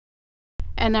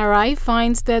NRI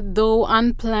finds that though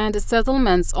unplanned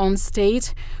settlements on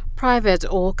state, private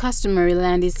or customary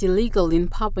land is illegal in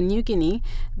Papua New Guinea,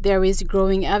 there is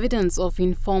growing evidence of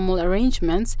informal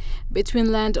arrangements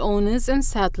between landowners and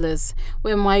settlers,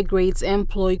 where migrants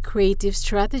employ creative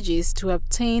strategies to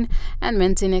obtain and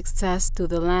maintain access to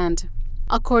the land.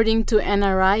 According to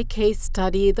NRI case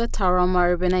study, the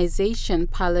Tarama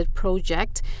Urbanization Pilot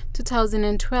Project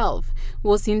 2012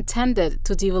 was intended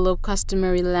to develop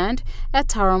customary land at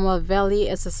Tarama Valley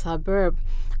as a suburb,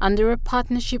 under a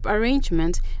partnership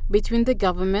arrangement between the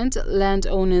government,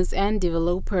 landowners and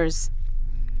developers.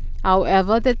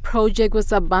 However, that project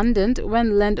was abandoned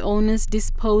when landowners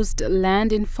disposed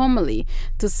land informally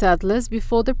to settlers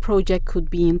before the project could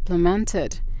be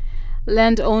implemented.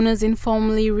 Landowners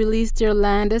informally released their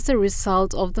land as a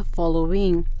result of the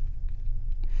following: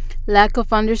 lack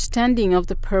of understanding of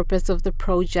the purpose of the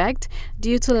project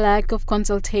due to lack of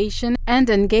consultation and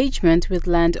engagement with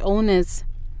landowners.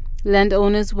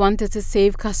 Landowners wanted to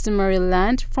save customary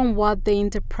land from what they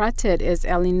interpreted as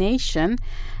alienation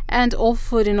and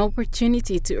offered an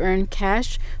opportunity to earn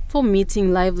cash for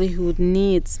meeting livelihood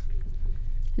needs.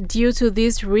 Due to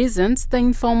these reasons, the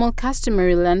informal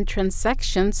customary land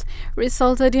transactions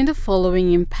resulted in the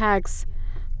following impacts: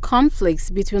 conflicts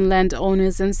between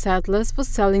landowners and settlers for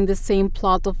selling the same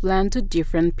plot of land to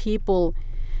different people.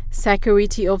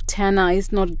 Security of tenure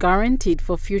is not guaranteed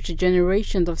for future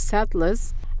generations of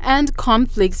settlers, and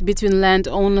conflicts between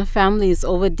landowner families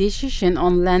over decision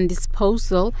on land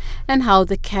disposal and how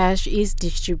the cash is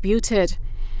distributed.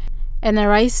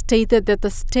 NRI stated that the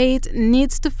state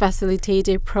needs to facilitate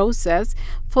a process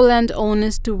for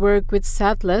landowners to work with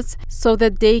settlers so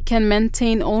that they can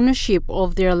maintain ownership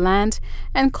of their land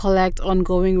and collect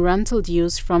ongoing rental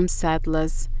dues from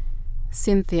settlers.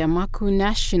 Cynthia Maku,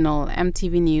 National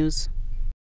EMTV News.